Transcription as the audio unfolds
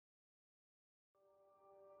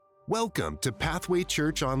Welcome to Pathway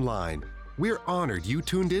Church Online. We're honored you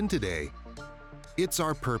tuned in today. It's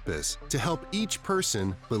our purpose to help each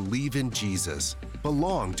person believe in Jesus,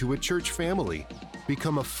 belong to a church family,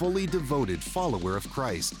 become a fully devoted follower of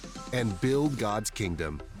Christ, and build God's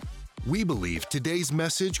kingdom. We believe today's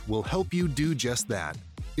message will help you do just that.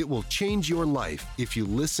 It will change your life if you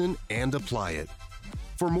listen and apply it.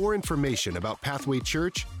 For more information about Pathway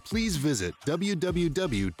Church, please visit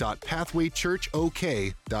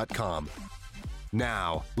www.pathwaychurchok.com.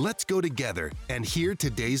 Now, let's go together and hear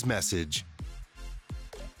today's message.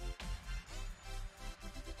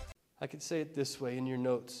 I could say it this way in your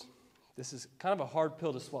notes. This is kind of a hard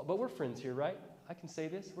pill to swallow, but we're friends here, right? I can say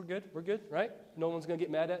this. We're good, right? No one's going to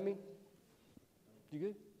get mad at me? You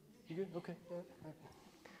good? You good? Okay. All right.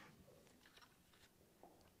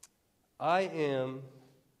 I am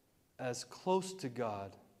as close to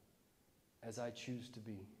God as I choose to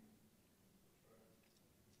be.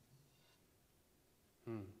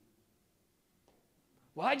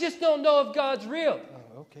 Well, I just don't know if God's real.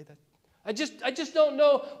 Oh, okay, I just don't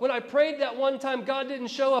know. When I prayed that one time, God didn't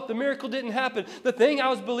show up. The miracle didn't happen. The thing I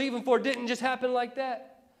was believing for didn't just happen like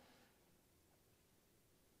that.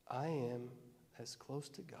 I am as close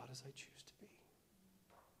to God as I choose to be.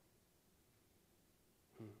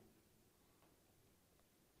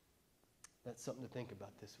 That's something to think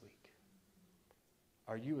about this week.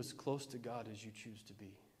 Are you as close to God as you choose to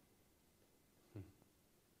be?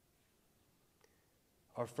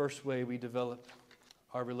 Our first way we develop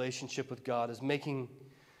our relationship with God is make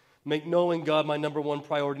knowing God my number one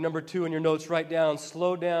priority. Number two in your notes, write down,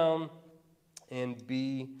 slow down and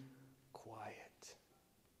be quiet.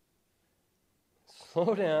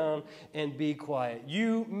 Slow down and be quiet.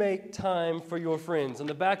 You make time for your friends. On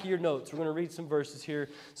the back of your notes, we're going to read some verses here.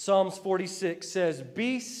 Psalms 46 says,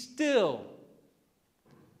 "Be still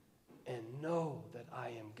and know that I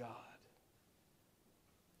am God."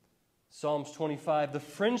 Psalms 25, "The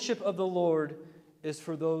friendship of the Lord is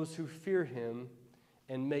for those who fear him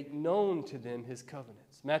and make known to them his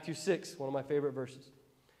covenants." Matthew 6, one of my favorite verses.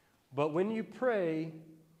 "But when you pray,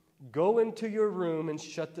 go into your room and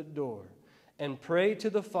shut the door and pray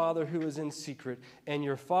to the Father who is in secret, and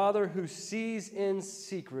your Father who sees in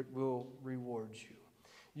secret will reward you."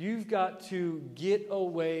 You've got to get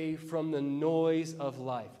away from the noise of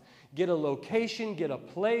life. Get a location, get a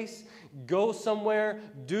place, go somewhere,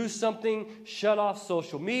 do something, shut off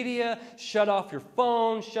social media, shut off your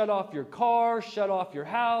phone, shut off your car, shut off your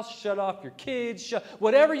house, shut off your kids,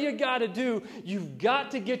 whatever you got to do, you've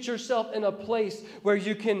got to get yourself in a place where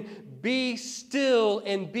you can be still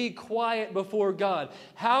and be quiet before God.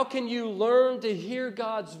 How can you learn to hear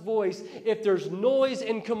God's voice if there's noise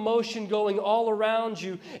and commotion going all around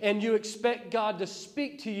you and you expect God to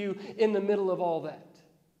speak to you in the middle of all that?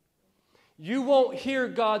 You won't hear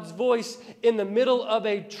God's voice in the middle of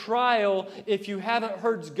a trial if you haven't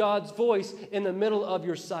heard God's voice in the middle of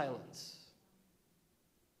your silence.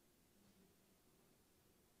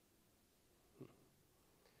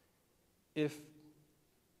 If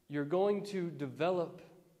you're going to develop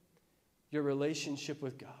your relationship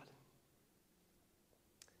with God,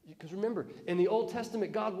 because remember, in the Old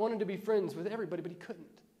Testament, God wanted to be friends with everybody, but he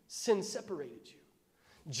couldn't. Sin separated you.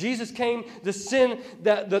 Jesus came,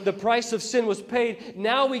 the price of sin was paid.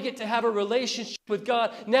 Now we get to have a relationship with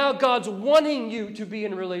God. Now God's wanting you to be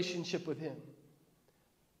in a relationship with him.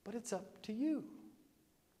 But it's up to you.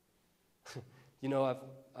 You know,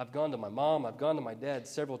 I've gone to my mom, I've gone to my dad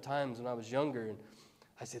several times when I was younger, and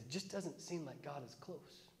I said, it just doesn't seem like God is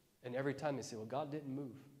close. And every time they say, well, God didn't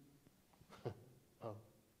move. Oh,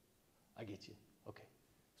 I get you. Okay.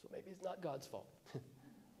 So maybe it's not God's fault.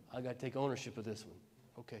 I got to take ownership of this one.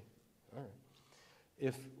 Okay, all right.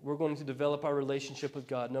 If we're going to develop our relationship with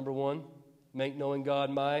God, number one, make knowing God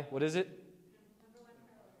my, what is it?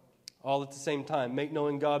 All at the same time. Make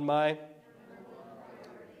knowing God my.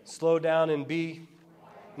 Slow down and be.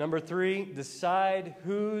 Number three, decide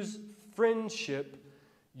whose friendship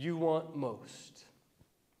you want most.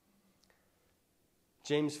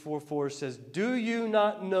 James 4:4 says, "Do you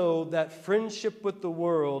not know that friendship with the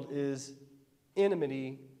world is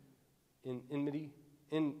enmity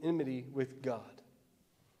with God?"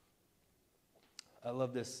 I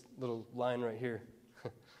love this little line right here.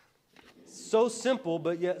 So simple,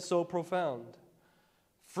 but yet so profound.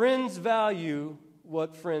 Friends value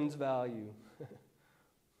what friends value.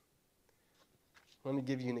 Let me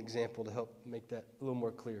give you an example to help make that a little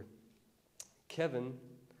more clear. Kevin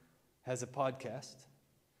has a podcast.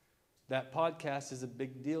 That podcast is a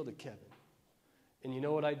big deal to Kevin. And you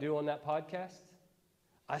know what I do on that podcast?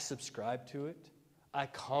 I subscribe to it. I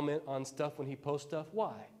comment on stuff when he posts stuff.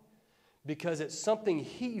 Why? because it's something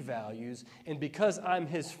he values, and because I'm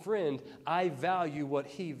his friend, I value what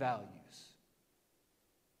he values.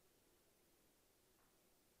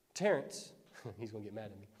 Terrence, he's going to get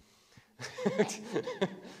mad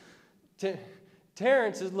at me.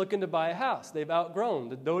 Terrence is looking to buy a house. They've outgrown.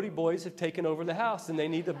 The Doty boys have taken over the house, and they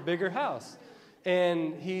need a bigger house.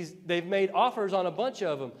 And they've made offers on a bunch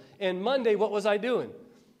of them. And Monday, what was I doing?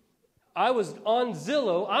 I was on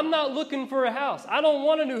Zillow. I'm not looking for a house. I don't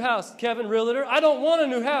want a new house, Kevin Realtor. I don't want a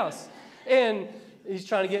new house. And he's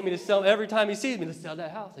trying to get me to sell every time he sees me. Let's sell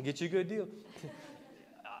that house. I'll get you a good deal.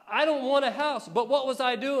 I don't want a house. But what was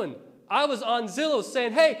I doing? I was on Zillow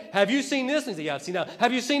saying, hey, have you seen this one? He said, yeah, I've seen that.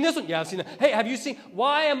 Have you seen this one? Yeah, I've seen that. Hey, have you seen?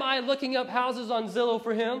 Why am I looking up houses on Zillow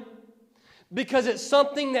for him? Because it's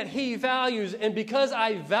something that he values. And because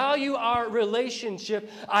I value our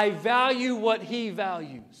relationship, I value what he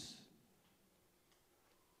values.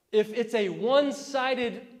 If it's a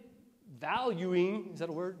one-sided valuing, is that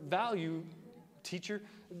a word? Value, teacher.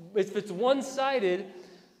 If it's one-sided,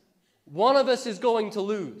 one of us is going to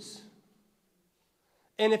lose.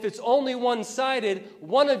 And if it's only one-sided,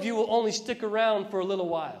 one of you will only stick around for a little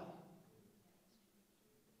while.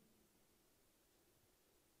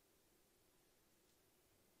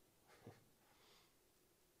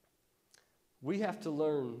 We have to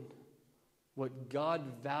learn what God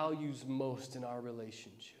values most in our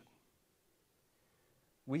relationship.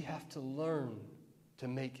 We have to learn to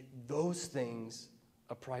make those things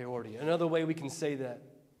a priority. Another way we can say that,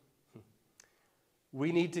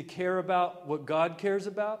 we need to care about what God cares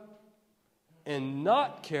about and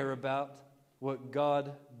not care about what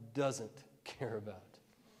God doesn't care about.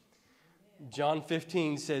 John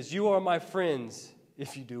 15 says, you are my friends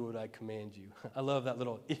if you do what I command you. I love that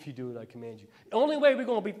little, if you do what I command you. The only way we're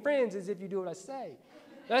going to be friends is if you do what I say.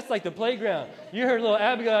 That's like the playground. You heard little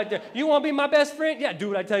Abigail out there. You want to be my best friend? Yeah, do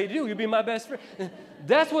what I tell you to do. You'll be my best friend.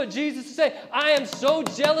 That's what Jesus is saying. I am so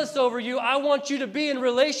jealous over you. I want you to be in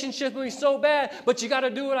relationship with me so bad, but you got to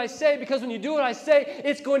do what I say, because when you do what I say,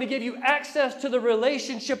 it's going to give you access to the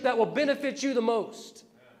relationship that will benefit you the most.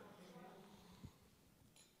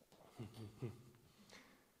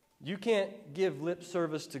 You can't give lip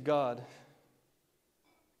service to God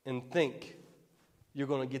and think you're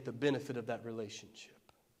going to get the benefit of that relationship.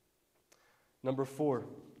 Number 4,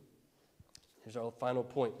 here's our final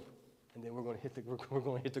point, and then we're going to hit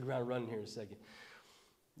the ground running here in a second.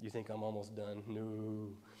 You think I'm almost done?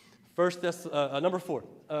 No. Number 4.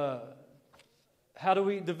 How do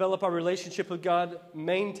we develop our relationship with God?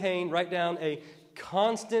 Write down a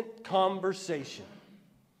constant conversation.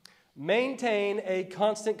 Maintain a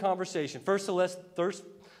constant conversation. First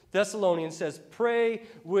Thessalonians says, pray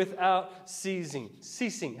without ceasing.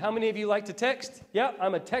 How many of you like to text? Yeah,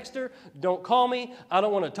 I'm a texter. Don't call me. I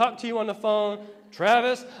don't want to talk to you on the phone.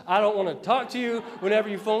 Travis, I don't want to talk to you whenever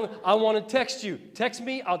you phone. I want to text you. Text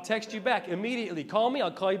me, I'll text you back immediately. Call me,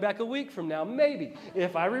 I'll call you back a week from now, maybe,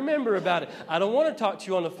 if I remember about it. I don't want to talk to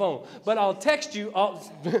you on the phone, but I'll text you.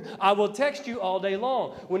 I will text you all day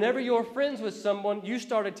long. Whenever you're friends with someone, you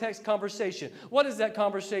start a text conversation. What does that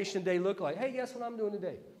conversation day look like? Hey, guess what I'm doing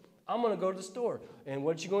today? I'm going to go to the store. And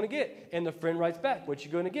what you going to get? And the friend writes back, what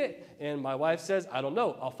you going to get? And my wife says, I don't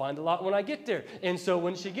know. I'll find a lot when I get there. And so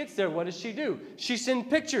when she gets there, what does she do? She sends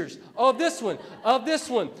pictures of this one, of this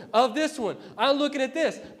one, of this one. I'm looking at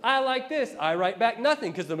this. I like this. I write back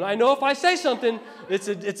nothing, because I know if I say something, she's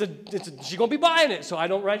going to be buying it. So I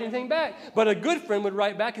don't write anything back. But a good friend would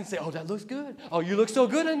write back and say, oh, that looks good. Oh, you look so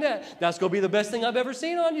good in that. That's going to be the best thing I've ever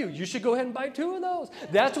seen on you. You should go ahead and buy 2 of those.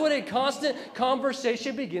 That's what a constant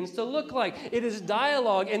conversation begins to look like. It is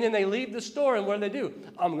dialogue, and then they leave the store, and what do?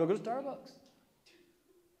 I'm going to go to Starbucks.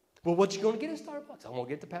 Well, what you going to get in Starbucks? I'm going to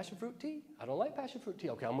get the passion fruit tea. I don't like passion fruit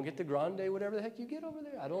tea. Okay, I'm going to get the grande, whatever the heck you get over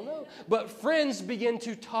there. I don't know. But friends begin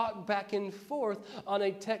to talk back and forth on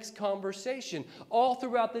a text conversation all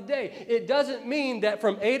throughout the day. It doesn't mean that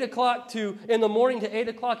from 8 o'clock in the morning to 8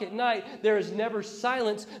 o'clock at night, there is never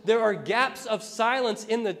silence. There are gaps of silence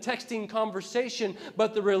in the texting conversation,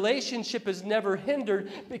 but the relationship is never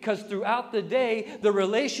hindered, because throughout the day, the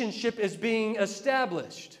relationship is being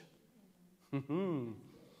established.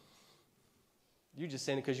 You're just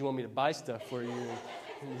saying it because you want me to buy stuff for you.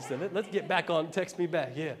 You said, let's get back on, text me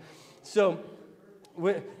back. Yeah. So,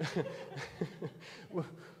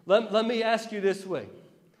 let me ask you this way.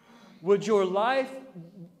 Would your life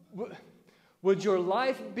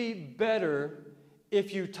be better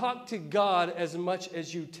if you talked to God as much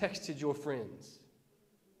as you texted your friends?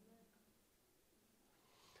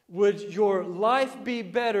 Would your life be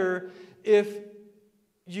better if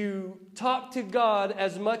you talk to God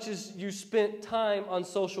as much as you spent time on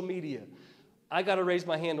social media? I got to raise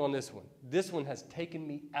my hand on this one. This one has taken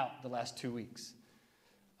me out the last 2 weeks.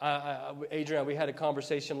 Adrian, we had a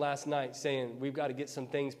conversation last night saying we've got to get some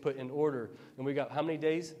things put in order. And we got, how many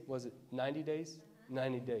days? Was it 90 days?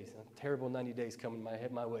 90 days. A terrible 90 days coming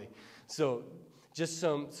my way. So just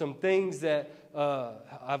some things that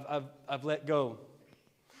I've let go.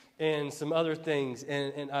 And some other things.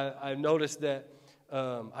 And I've noticed that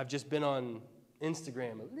I've just been on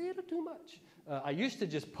Instagram a little too much. I used to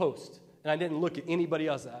just post. And I didn't look at anybody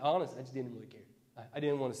else. Honestly, I just didn't really care. I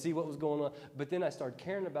didn't want to see what was going on. But then I started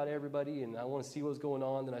caring about everybody, and I want to see what was going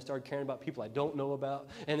on. Then I started caring about people I don't know about.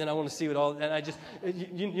 And then I want to see what all, and I just,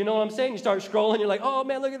 you know what I'm saying? You start scrolling, you're like, oh,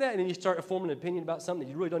 man, look at that. And then you start forming an opinion about something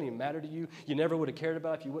that really don't even matter to you. You never would have cared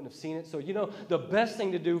about if you wouldn't have seen it. So, the best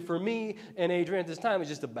thing to do for me and Adrian at this time is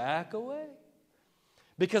just to back away.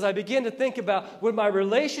 Because I begin to think about, would my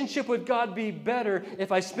relationship with God be better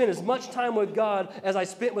if I spent as much time with God as I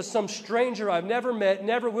spent with some stranger I've never met,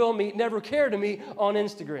 never will meet, never care to meet on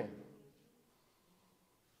Instagram?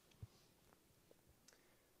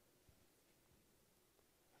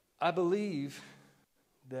 I believe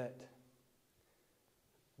that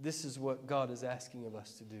this is what God is asking of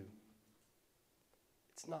us to do.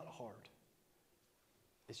 It's not hard.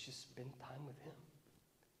 It's just spend time with Him.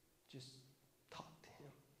 Just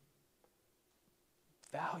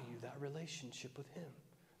value that relationship with Him.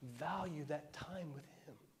 Value that time with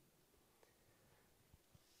Him.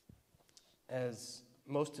 As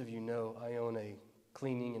most of you know, I own a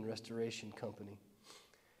cleaning and restoration company.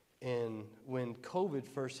 And when COVID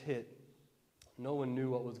first hit, no one knew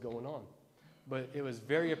what was going on. But it was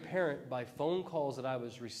very apparent by phone calls that I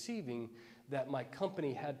was receiving that my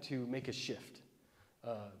company had to make a shift.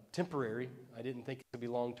 Temporary. I didn't think it would be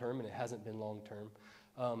long-term, and it hasn't been long-term.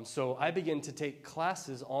 So I began to take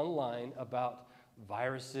classes online about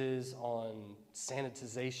viruses, on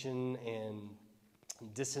sanitization and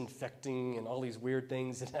disinfecting and all these weird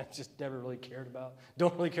things that I just never really cared about.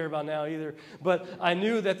 Don't really care about now either. But I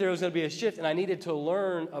knew that there was going to be a shift, and I needed to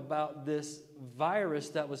learn about this virus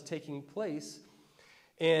that was taking place.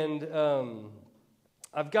 And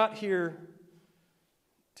I've got here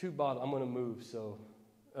 2 bottles. I'm going to move, so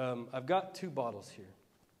I've got 2 bottles here.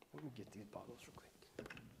 Let me get these bottles real quick.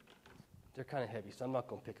 They're kind of heavy, so I'm not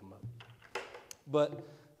going to pick them up. But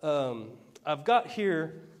I've got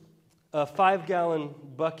here a 5-gallon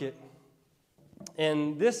bucket.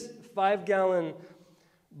 And this 5-gallon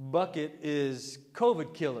bucket is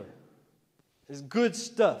COVID killer. It's good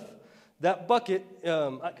stuff. That bucket,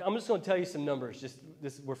 I'm just going to tell you some numbers.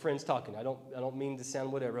 We're friends talking. I don't mean to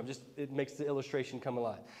sound whatever. It makes the illustration come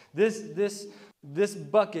alive. This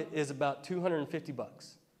bucket is about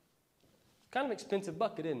 $250. Kind of expensive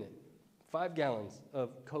bucket, isn't it? 5 gallons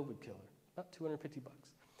of COVID killer, about $250.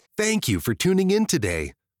 Thank you for tuning in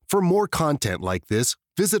today. For more content like this,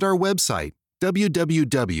 visit our website,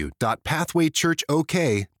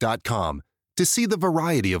 www.pathwaychurchok.com, to see the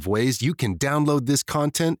variety of ways you can download this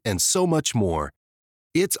content and so much more.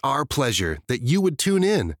 It's our pleasure that you would tune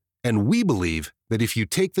in, and we believe that if you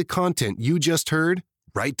take the content you just heard,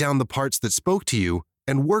 write down the parts that spoke to you,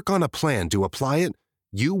 and work on a plan to apply it,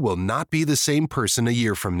 you will not be the same person a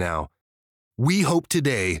year from now. We hope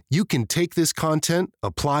today you can take this content,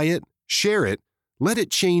 apply it, share it, let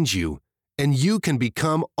it change you, and you can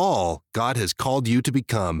become all God has called you to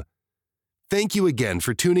become. Thank you again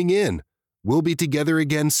for tuning in. We'll be together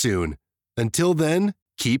again soon. Until then,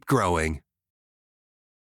 keep growing.